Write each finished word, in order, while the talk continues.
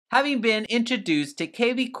Having been introduced to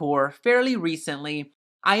kvCORE fairly recently,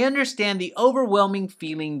 I understand the overwhelming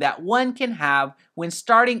feeling that one can have when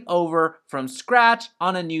starting over from scratch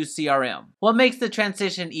on a new CRM. What makes the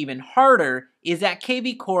transition even harder is that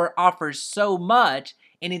kvCORE offers so much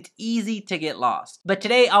and it's easy to get lost. But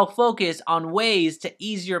today I'll focus on ways to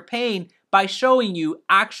ease your pain by showing you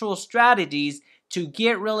actual strategies to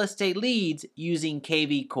get real estate leads using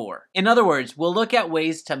kvCORE. In other words, we'll look at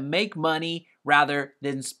ways to make money rather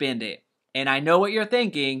than spend it. And I know what you're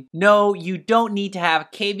thinking. No, you don't need to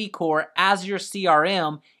have kvCORE as your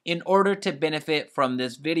CRM in order to benefit from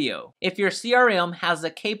this video. If your CRM has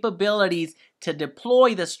the capabilities to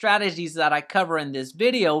deploy the strategies that I cover in this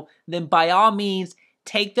video, then by all means,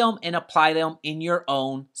 take them and apply them in your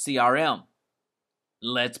own CRM.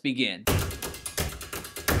 Let's begin.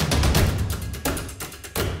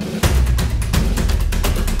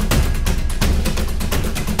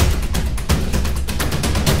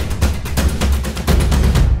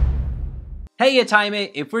 Hey, it's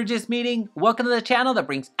Jaime. If we're just meeting, welcome to the channel that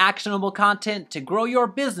brings actionable content to grow your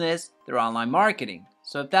business through online marketing.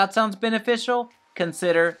 So if that sounds beneficial,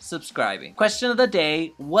 consider subscribing. Question of the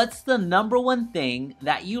day: what's the number one thing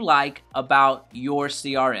that you like about your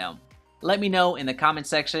CRM? Let me know in the comment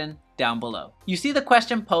section down below. You see the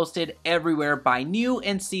question posted everywhere by new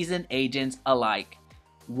and seasoned agents alike.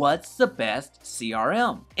 What's the best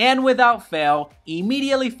CRM? And without fail,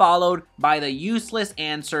 immediately followed by the useless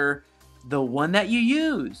answer, the one that you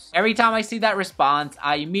use. Every time I see that response,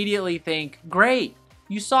 I immediately think, great,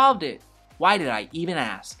 you solved it. Why did I even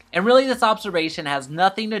ask? And really, this observation has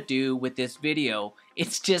nothing to do with this video.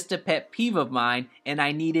 It's just a pet peeve of mine and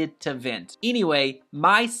I needed to vent. Anyway,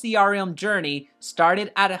 my CRM journey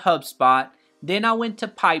started at HubSpot, then I went to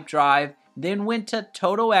Pipedrive, then went to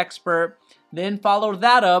Total Expert, then followed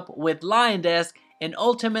that up with LionDesk, and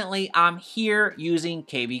ultimately, I'm here using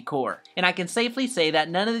kvCORE. And I can safely say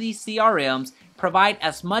that none of these CRMs provide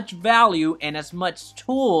as much value and as much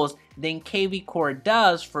tools than kvCORE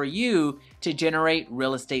does for you to generate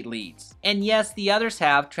real estate leads. And yes, the others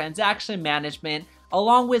have transaction management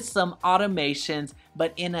along with some automations,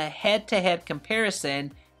 but in a head-to-head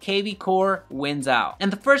comparison, kvCORE wins out.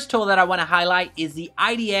 And the first tool that I want to highlight is the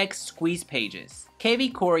Idx Squeeze Pages.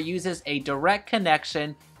 kvCORE uses a direct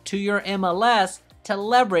connection to your MLS to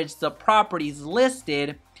leverage the properties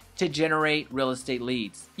listed to generate real estate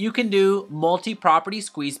leads. You can do multi-property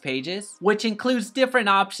squeeze pages, which includes different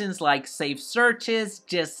options like safe searches,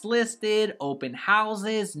 just listed, open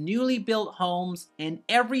houses, newly built homes, and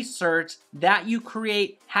every search that you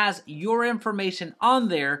create has your information on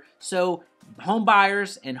there, so home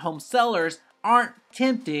buyers and home sellers aren't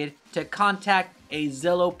tempted to contact a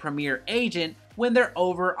Zillow Premier agent when they're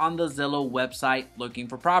over on the Zillow website looking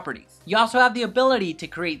for properties. You also have the ability to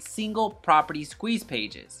create single property squeeze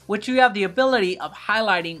pages, which you have the ability of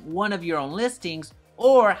highlighting one of your own listings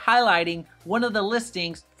or highlighting one of the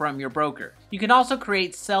listings from your broker. You can also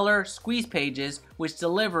create seller squeeze pages which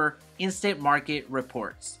deliver instant market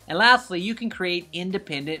reports. And lastly, you can create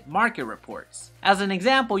independent market reports. As an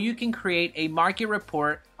example, you can create a market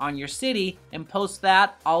report on your city and post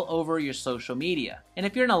that all over your social media. And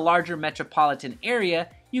if you're in a larger metropolitan area,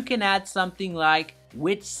 you can add something like,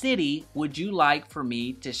 which city would you like for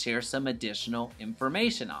me to share some additional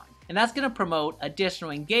information on? And that's going to promote additional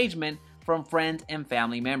engagement from friends and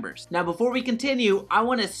family members. Now, before we continue, I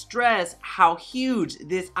want to stress how huge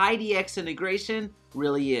this Idx integration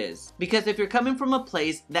really is. Because if you're coming from a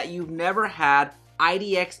place that you've never had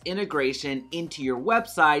Idx integration into your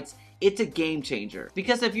websites, it's a game changer.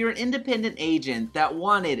 Because if you're an independent agent that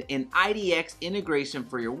wanted an Idx integration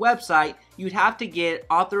for your website, you'd have to get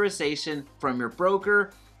authorization from your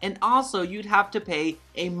broker, and also you'd have to pay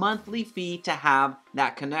a monthly fee to have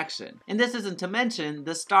that connection. And this isn't to mention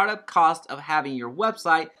the startup cost of having your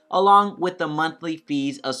website along with the monthly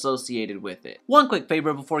fees associated with it. One quick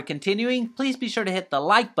favor before continuing, please be sure to hit the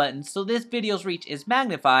like button so this video's reach is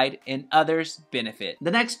magnified and others benefit.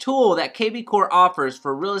 The next tool that kvCORE offers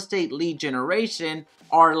for real estate lead generation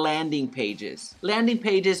are landing pages. Landing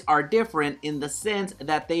pages are different in the sense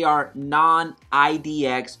that they are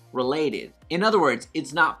non-IDX related. In other words,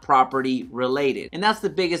 it's not property related. And that's the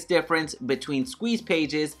biggest difference between squeeze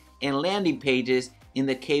pages and landing pages in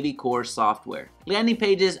the kvCORE software. Landing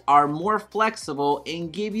pages are more flexible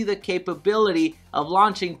and give you the capability of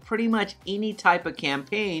launching pretty much any type of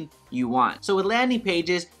campaign you want. So with landing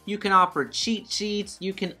pages, you can offer cheat sheets,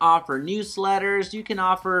 you can offer newsletters, you can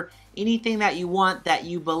offer anything that you want that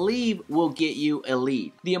you believe will get you a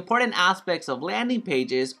lead. The important aspects of landing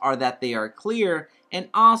pages are that they are clear and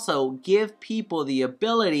also give people the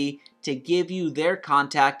ability to give you their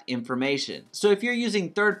contact information. So if you're using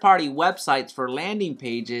third-party websites for landing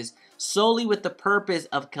pages solely with the purpose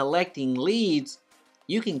of collecting leads,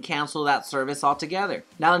 you can cancel that service altogether.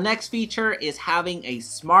 Now the next feature is having a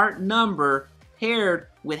smart number paired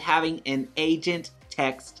with having an agent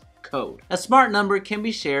text code. A smart number can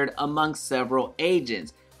be shared among several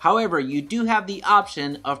agents. However, you do have the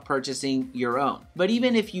option of purchasing your own. But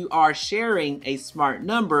even if you are sharing a smart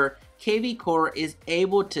number, kvCORE is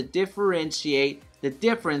able to differentiate the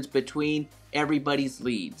difference between everybody's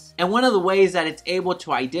leads. And one of the ways that it's able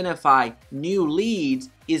to identify new leads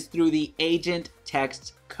is through the agent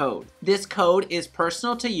text code. This code is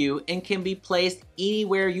personal to you and can be placed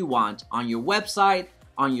anywhere you want, on your website,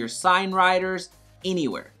 on your sign writers,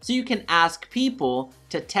 anywhere. So you can ask people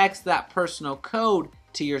to text that personal code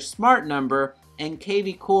to your smart number, and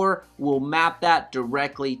kvCORE will map that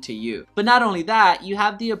directly to you. But not only that, you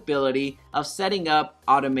have the ability of setting up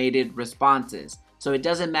automated responses. So it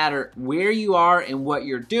doesn't matter where you are and what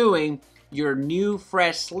you're doing, your new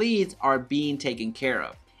fresh leads are being taken care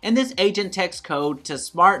of. And this agent text code to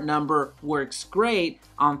smart number works great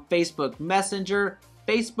on Facebook Messenger,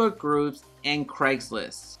 Facebook groups, and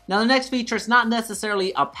Craigslist. Now the next feature is not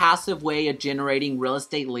necessarily a passive way of generating real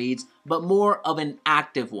estate leads, but more of an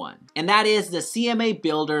active one. And that is the CMA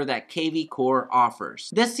Builder that kvCORE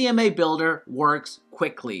offers. This CMA Builder works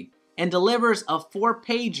quickly and delivers a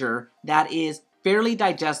 4-pager that is fairly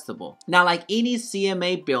digestible. Now, like any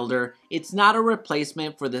CMA Builder, it's not a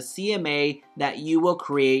replacement for the CMA that you will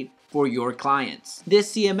create for your clients.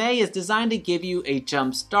 This CMA is designed to give you a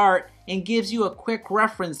jump start and gives you a quick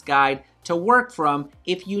reference guide to work from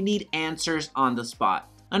if you need answers on the spot.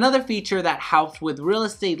 Another feature that helps with real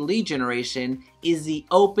estate lead generation is the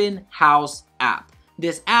Open House app.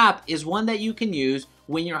 This app is one that you can use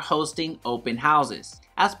when you're hosting open houses.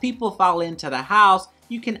 As people file into the house,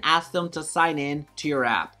 you can ask them to sign in to your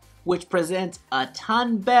app, which presents a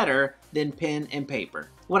ton better than pen and paper.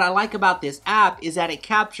 What I like about this app is that it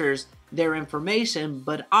captures their information,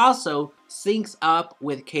 but also syncs up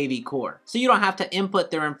with kvCORE. So you don't have to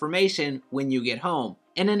input their information when you get home.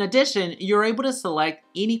 And in addition, you're able to select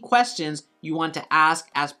any questions you want to ask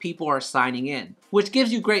as people are signing in, which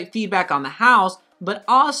gives you great feedback on the house, but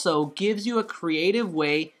also gives you a creative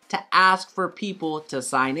way to ask for people to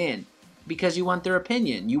sign in because you want their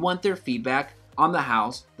opinion, you want their feedback on the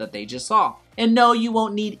house that they just saw. And no, you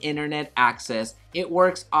won't need internet access. It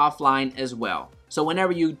works offline as well. So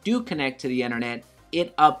whenever you do connect to the internet,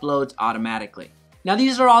 it uploads automatically. Now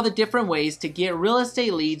these are all the different ways to get real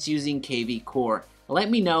estate leads using kvCORE. Let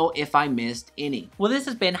me know if I missed any. Well, this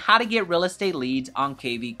has been how to get real estate leads on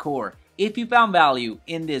kvCORE. If you found value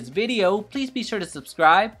in this video, please be sure to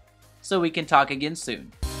subscribe so we can talk again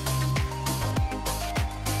soon.